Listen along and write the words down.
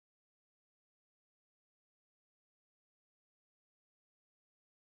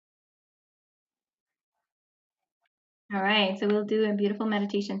All right, so we'll do a beautiful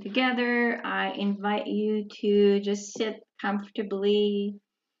meditation together. I invite you to just sit comfortably,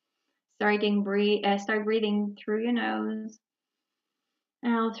 start breathing through your nose,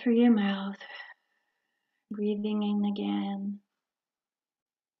 out through your mouth, breathing in again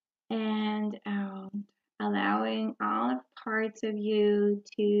and out, allowing all parts of you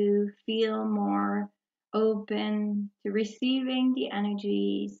to feel more open to receiving the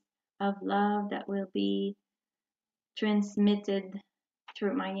energies of love that will be transmitted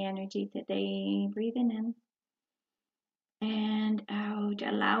through my energy today. Breathing in and out,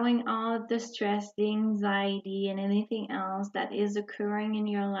 allowing all of the stress, the anxiety, and anything else that is occurring in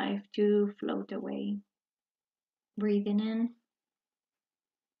your life to float away. Breathing in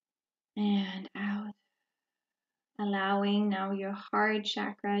and out, allowing now your heart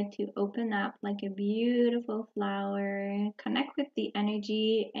chakra to open up like a beautiful flower. Connect with the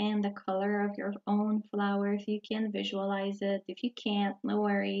energy and the color of your own flower if you can visualize it. If you can't, no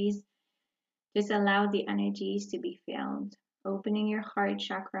worries. Just allow the energies to be filled, opening your heart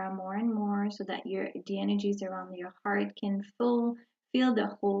chakra more and more so that the energies around your heart can feel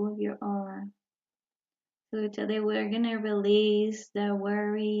the whole of your aura. So today we're gonna release the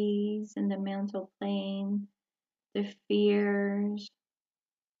worries in the mental plane, the fears,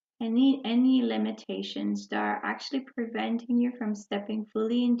 any limitations that are actually preventing you from stepping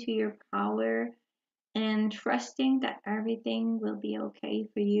fully into your power and trusting that everything will be okay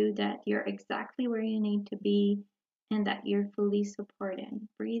for you, that you're exactly where you need to be, and that you're fully supported.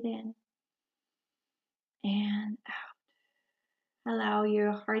 Breathe in and out. Allow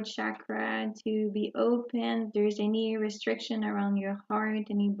your heart chakra to be open. If there's any restriction around your heart,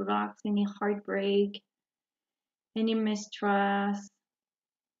 any blocks, any heartbreak, any mistrust,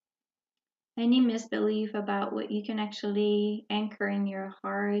 any misbelief about what you can actually anchor in your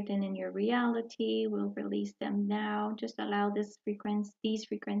heart and in your reality, we'll release them now. Just allow these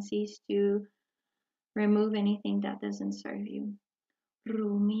frequencies to remove anything that doesn't serve you.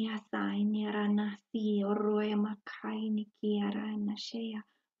 Rumia sai nera nasi oroe makai nikiara nashea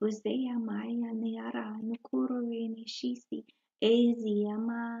uzea maya neara nukuro nishisi ezi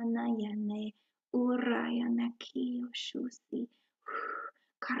amana yane uraya nakio shusi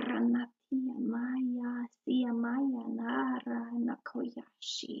karanatia maya sia maya nara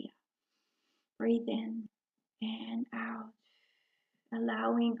nakoyashia. Breathe in and out,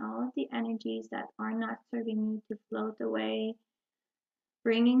 allowing all of the energies that are not serving you to float away,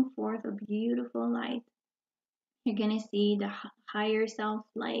 bringing forth a beautiful light. You're going to see the higher self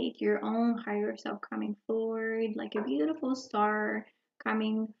light, your own higher self coming forward like a beautiful star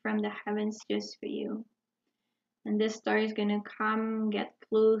coming from the heavens just for you. And this star is going to come, get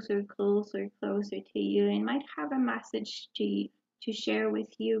closer, closer, closer to you, and might have a message to share with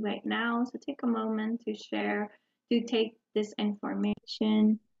you right now. So take a moment to take this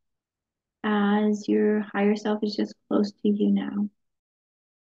information as your higher self is just close to you now.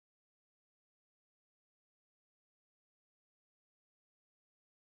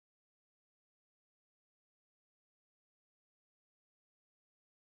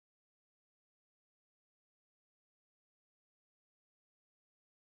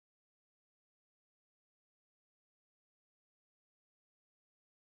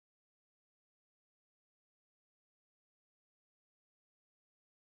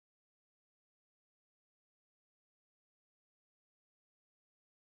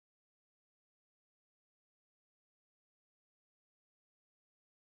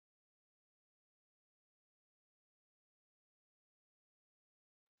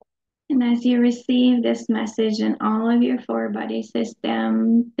 And as you receive this message in all of your four body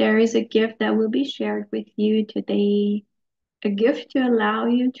system, there is a gift that will be shared with you today. A gift to allow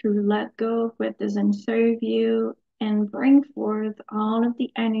you to let go of what doesn't serve you and bring forth all of the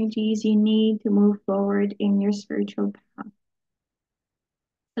energies you need to move forward in your spiritual path.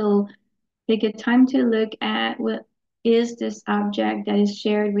 So take a time to look at what is this object that is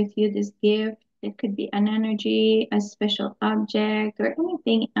shared with you, this gift. It could be an energy, a special object, or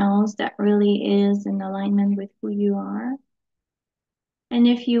anything else that really is in alignment with who you are. And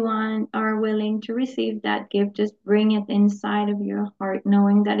if you are willing to receive that gift, just bring it inside of your heart,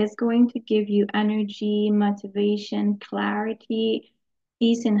 knowing that it's going to give you energy, motivation, clarity,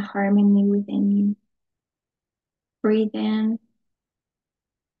 peace, and harmony within you. Breathe in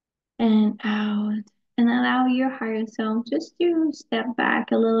and out, and allow your higher self just to step back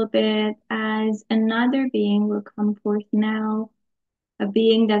a little bit as another being will come forth now, a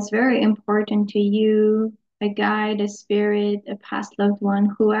being that's very important to you, a guide, a spirit, a past loved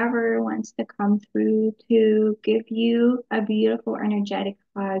one, whoever wants to come through to give you a beautiful energetic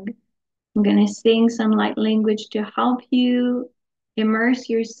hug I'm going to sing some light language to help you immerse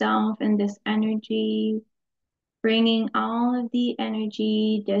yourself in this energy, bringing all of the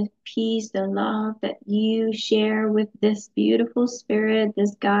energy, the peace, the love that you share with this beautiful spirit,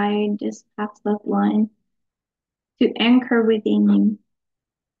 this guide, this past loved one, to anchor within you.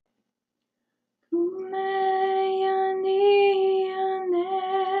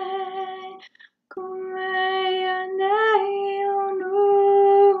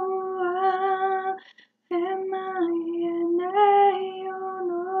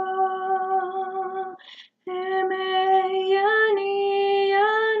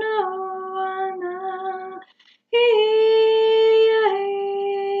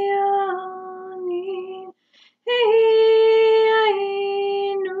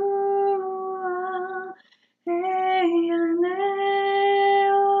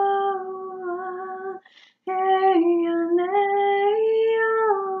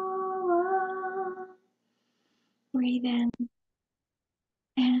 Breathe in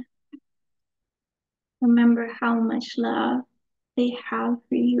and remember how much love they have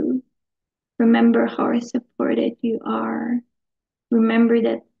for you. Remember how supported you are. Remember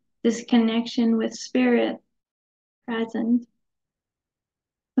that this connection with spirit present.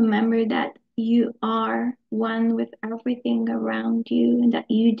 Remember that you are one with everything around you and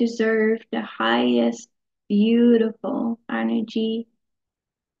that you deserve the highest beautiful energy,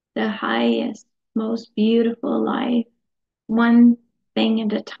 the highest, most beautiful life. One thing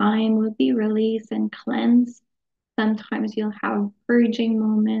at a time will be released and cleansed. Sometimes you'll have purging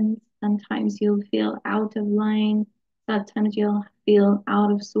moments. Sometimes you'll feel out of line. Sometimes you'll feel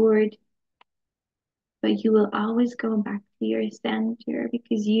out of sort. But you will always go back to your center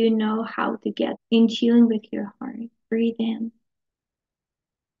because you know how to get in tune with your heart. Breathe in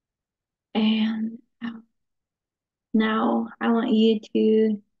and out. Now I want you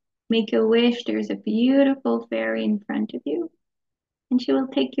to make a wish. There's a beautiful fairy in front of you, and she will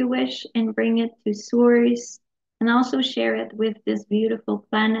take your wish and bring it to source and also share it with this beautiful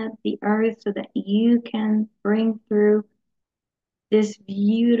planet, the earth, so that you can bring through this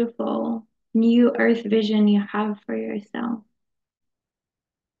beautiful new earth vision you have for yourself.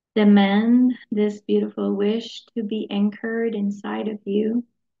 Demand this beautiful wish to be anchored inside of you,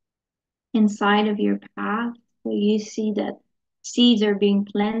 inside of your path. So you see that seeds are being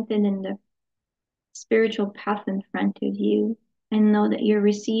planted in the spiritual path in front of you, and know that you're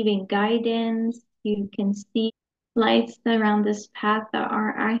receiving guidance. You can see lights around this path that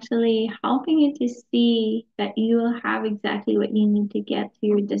are actually helping you to see that you will have exactly what you need to get to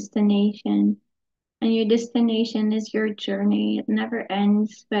your destination. And your destination is your journey. It never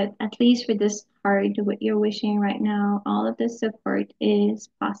ends, but at least for this part, what you're wishing right now, all of the support is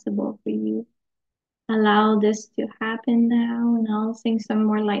possible for you. Allow this to happen now, and I'll sing some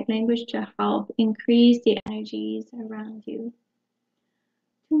more light language to help increase the energies around you.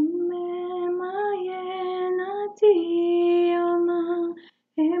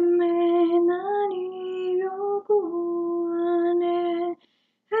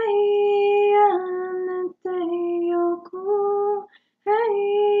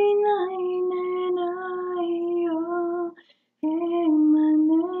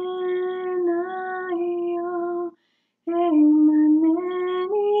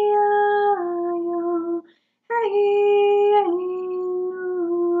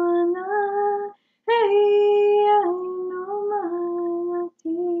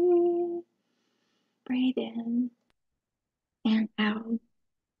 Breathe in and out.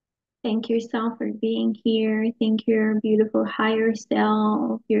 Thank yourself for being here. Thank your beautiful higher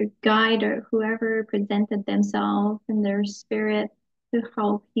self, your guide, or whoever presented themselves in their spirit to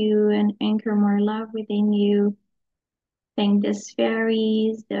help you and anchor more love within you. Thank the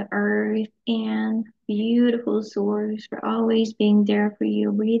fairies, the earth, and beautiful source for always being there for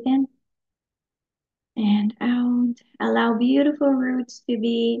you. Breathe in and out. Allow beautiful roots to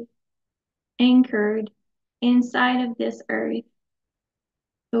be anchored inside of this earth,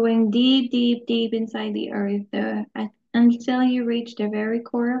 going deep, deep, deep inside the earth until you reach the very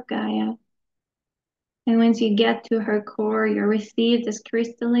core of Gaia. And once you get to her core, you'll receive this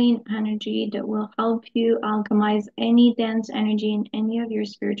crystalline energy that will help you alchemize any dense energy in any of your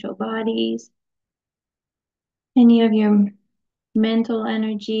spiritual bodies, any of your mental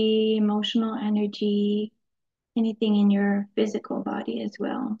energy, emotional energy, anything in your physical body as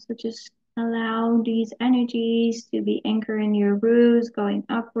well. So just allow these energies to be anchored in your roots, going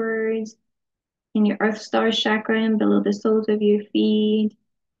upwards, in your earth star chakra and below the soles of your feet,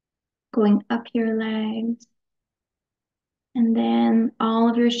 going up your legs, And then all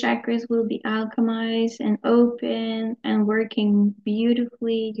of your chakras will be alchemized and open and working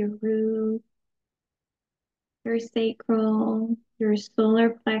beautifully. Your root, your sacral, your solar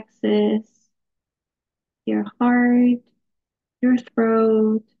plexus, your heart, your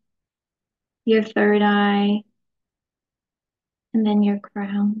throat, your third eye, and then your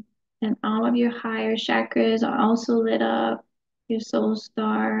crown. And all of your higher chakras are also lit up, your soul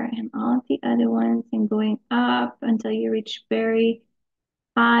star, and all of the other ones, and going up until you reach very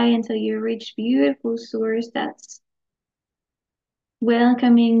high, until you reach beautiful source that's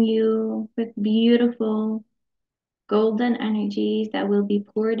welcoming you with beautiful golden energies that will be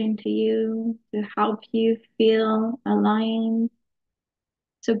poured into you to help you feel aligned,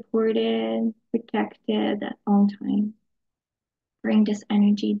 supported, protected at all times. Bring this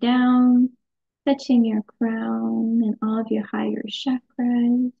energy down, touching your crown and all of your higher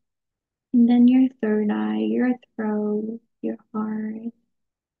chakras, and then your third eye, your throat, your heart,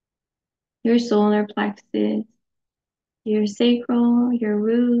 your solar plexus, your sacral, your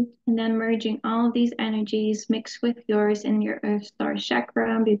root, and then merging all of these energies mixed with yours in your earth star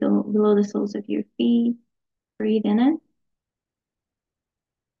chakra below the soles of your feet. Breathe in it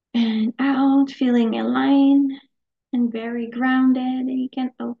and out, feeling aligned and very grounded. And you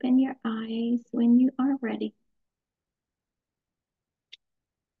can open your eyes when you are ready.